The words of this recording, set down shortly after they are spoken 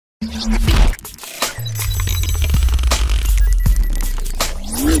Kim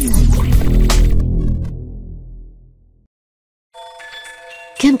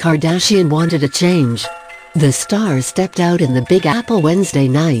Kardashian wanted a change. The star stepped out in the Big Apple Wednesday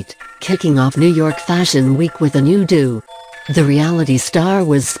night, kicking off New York Fashion Week with a new do. The reality star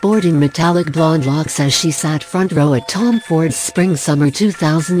was sporting metallic blonde locks as she sat front row at Tom Ford's Spring-Summer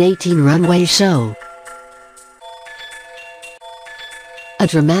 2018 runway show. A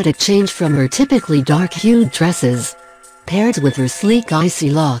dramatic change from her typically dark-hued tresses. Paired with her sleek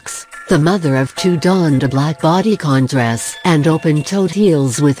icy locks, the mother of two donned a black bodycon dress and open-toed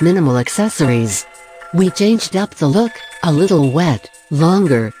heels with minimal accessories. "We changed up the look, a little wet,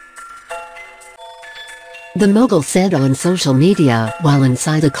 longer," the mogul said on social media while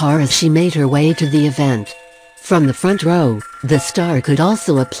inside the car as she made her way to the event. From the front row, the star could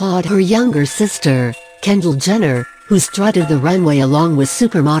also applaud her younger sister, Kendall Jenner, who strutted the runway along with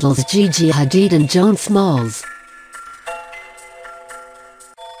supermodels Gigi Hadid and Joan Smalls.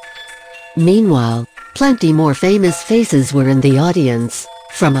 Meanwhile, plenty more famous faces were in the audience,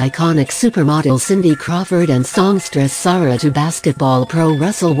 from iconic supermodel Cindy Crawford and songstress Sarah to basketball pro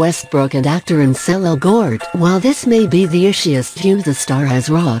Russell Westbrook and actor Ansel Elgort. While this may be the ishiest hue the star has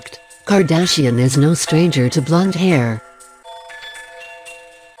rocked, Kardashian is no stranger to blonde hair.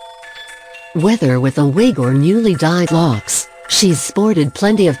 Whether with a wig or newly dyed locks, she's sported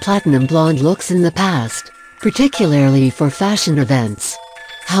plenty of platinum blonde looks in the past, particularly for fashion events.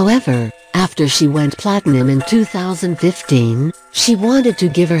 However, after she went platinum in 2015, she wanted to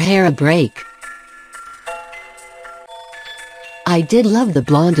give her hair a break. "I did love the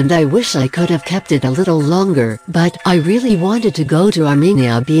blonde and I wish I could have kept it a little longer, but I really wanted to go to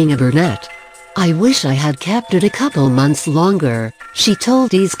Armenia being a brunette. I wish I had kept it a couple months longer," she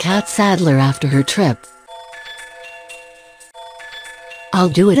told E's Kat Sadler after her trip. "I'll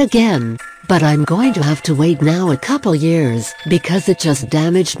do it again, but I'm going to have to wait now a couple years because it just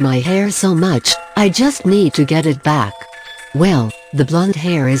damaged my hair so much. I just need to get it back." Well, the blonde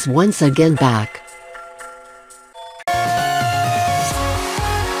hair is once again back.